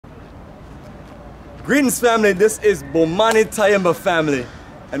Greetings family, this is Bomani Tayamba family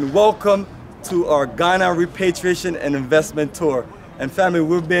and welcome to our Ghana repatriation and investment tour. And family,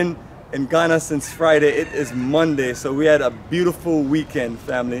 we've been in Ghana since Friday. It is Monday, so we had a beautiful weekend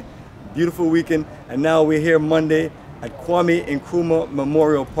family. Beautiful weekend, and now we're here Monday at Kwame Nkrumah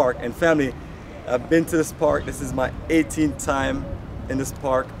Memorial Park. And family, I've been to this park. This is my 18th time in this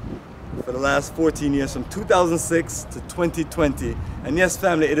park for the last 14 years, from 2006 to 2020. And yes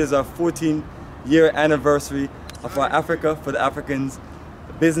family, it is our 14-year anniversary of our Africa for the Africans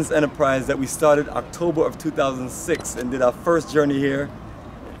business enterprise that we started October of 2006 and did our first journey here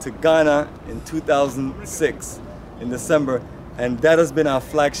to Ghana in 2006 in December. And that has been our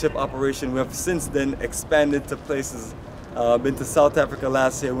flagship operation. We have since then expanded to places. Been to South Africa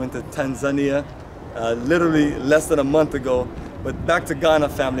last year, went to Tanzania literally less than a month ago. But back to Ghana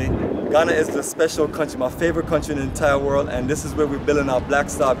family. Ghana is the special country, my favorite country in the entire world, and this is where we're building our Black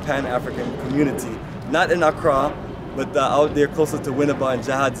Star Pan-African community. Not in Accra, but out there closer to Winneba and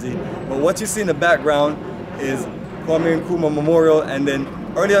Jahadzi. But what you see in the background is Kwame Nkrumah Memorial, and then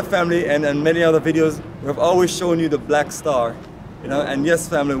earlier family and many other videos, we've always shown you the Black Star. You know, and yes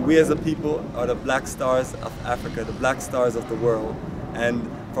family, we as a people are the Black Stars of Africa, the Black Stars of the world. And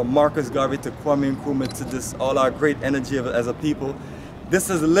from Marcus Garvey to Kwame Nkrumah to this, all our great energy as a people, this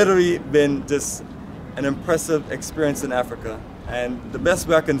has literally been just an impressive experience in Africa. And the best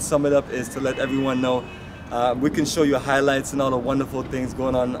way I can sum it up is to let everyone know, we can show you highlights and all the wonderful things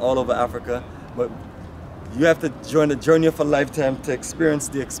going on all over Africa, but you have to join the journey of a lifetime to experience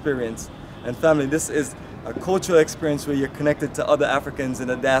the experience. And family, this is a cultural experience where you're connected to other Africans in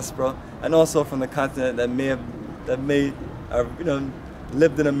the diaspora and also from the continent that may have you know,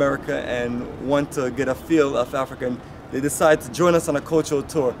 lived in America and want to get a feel of Africa. And they decide to join us on a cultural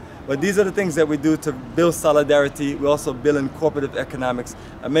tour. But these are the things that we do to build solidarity. We also build in cooperative economics.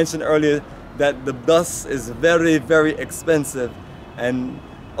 I mentioned earlier that the bus is very, very expensive. And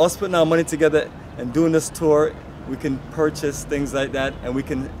us putting our money together and doing this tour, we can purchase things like that and we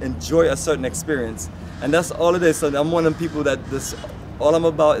can enjoy a certain experience. And that's all it is. So I'm one of the people that all I'm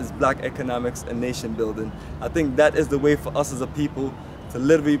about is black economics and nation building. I think that is the way for us as a people to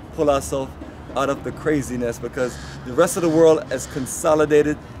literally pull ourselves out of the craziness, because the rest of the world is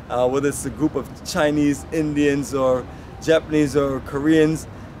consolidated, whether it's a group of Chinese, Indians, or Japanese, or Koreans.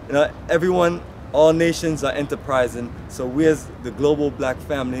 You know, everyone, all nations are enterprising. So we as the global black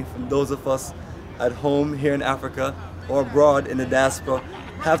family, from those of us at home here in Africa or abroad in the diaspora,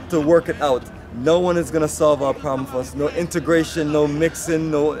 have to work it out. No one is going to solve our problem for us. No integration, no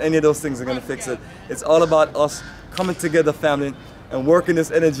mixing, no any of those things are going to fix it. It's all about us coming together, family, and working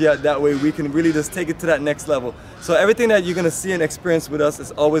this energy out. That way we can really just take it to that next level. So everything that you're going to see and experience with us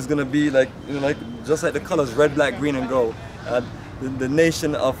is always going to be like, you know, just like the colors red, black, green, and gold. The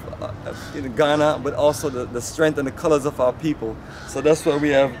nation of Ghana, but also the strength and the colors of our people. So that's why we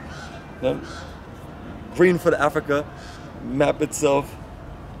have green for the Africa map itself,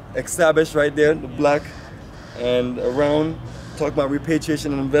 established right there, the black, and around, talk about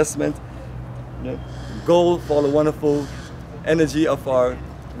repatriation and investment. Gold for all the wonderful energy of our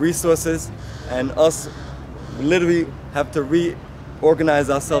resources, and us literally have to reorganize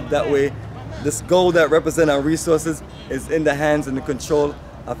ourselves that way. This gold that represents our resources is in the hands and the control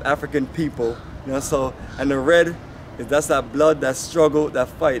of African people. You know, so, and the red, that's that blood, that struggle, that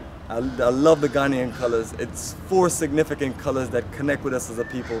fight. I love the Ghanaian colors. It's 4 significant colors that connect with us as a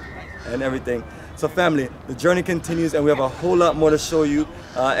people and everything. So family, the journey continues and we have a whole lot more to show you,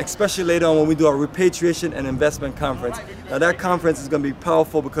 especially later on when we do our repatriation and investment conference. Now that conference is going to be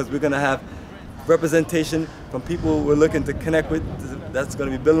powerful because we're going to have representation from people we're looking to connect with. That's going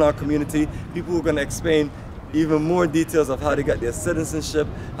to be building our community. People who are going to explain even more details of how they got their citizenship,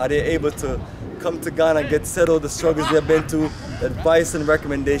 how they're able to come to Ghana, get settled, the struggles they've been through, advice and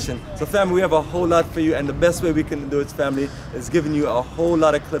recommendation. So family, we have a whole lot for you, and the best way we can do it, family, is giving you a whole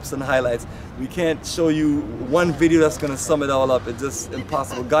lot of clips and highlights. We can't show you one video that's going to sum it all up. It's just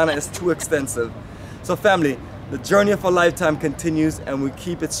impossible. Ghana is too extensive. So family, the journey of a lifetime continues, and we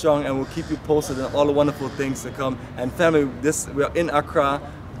keep it strong, and we'll keep you posted on all the wonderful things to come. And family, we're in Accra,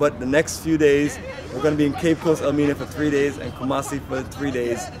 but the next few days, we're going to be in Cape Coast, Elmina for 3 days, and Kumasi for 3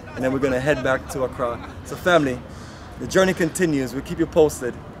 days, and then we're going to head back to Accra. So family, the journey continues. We'll keep you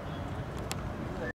posted.